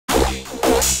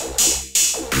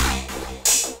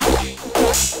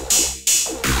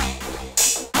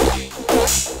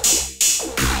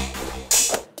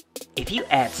If you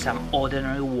add some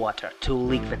ordinary water to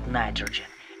liquid nitrogen,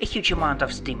 a huge amount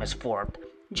of steam is formed,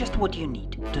 just what you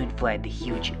need to inflate the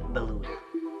huge balloon.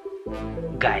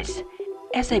 Guys,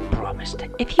 as I promised,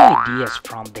 a few ideas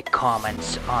from the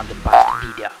comments on the past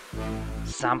video.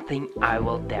 Something I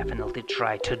will definitely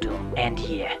try to do. And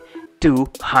yeah,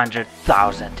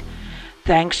 200,000.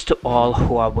 Thanks to all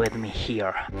who are with me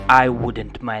here. I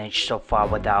wouldn't manage so far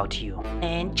without you.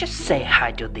 And just say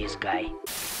hi to this guy.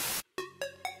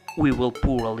 We will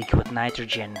pour liquid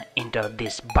nitrogen into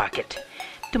this bucket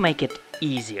to make it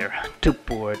easier to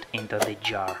pour it into the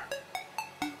jar.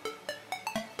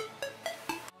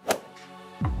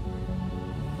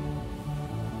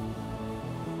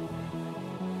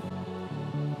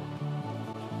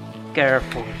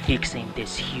 Carefully fixing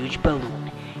this huge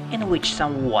balloon in which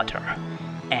some water,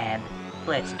 and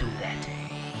let's do that.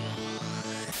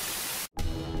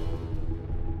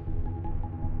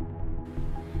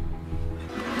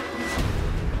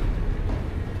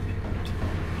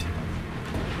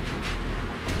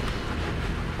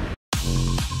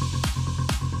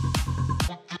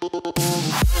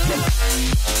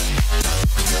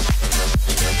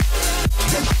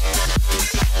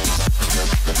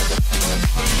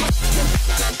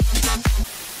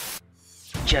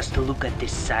 Just look at the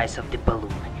size of the balloon.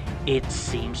 It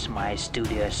seems my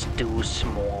studio is too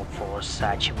small for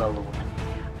such a balloon.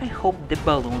 I hope the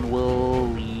balloon will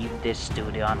leave the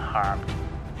studio unharmed.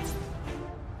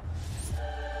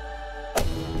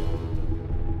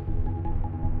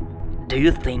 Do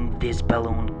you think this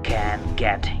balloon can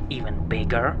get even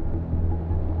bigger?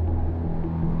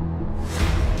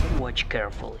 Watch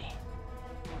carefully.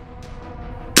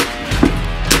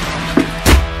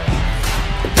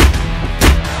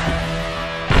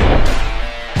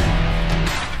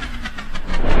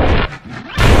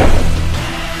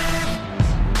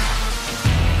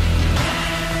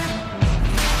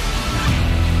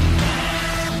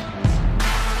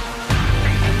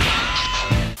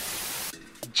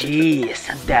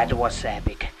 Jeez, that was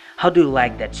epic. How do you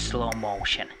like that slow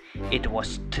motion? It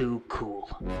was too cool.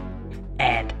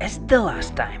 And as the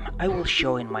last time, I will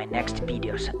show in my next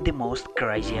videos the most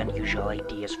crazy unusual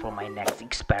ideas for my next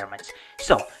experiments.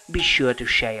 So be sure to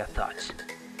share your thoughts.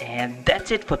 And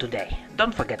that's it for today.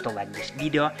 Don't forget to like this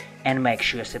video and make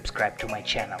sure you subscribe to my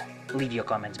channel. Leave your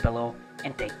comments below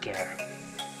and take care.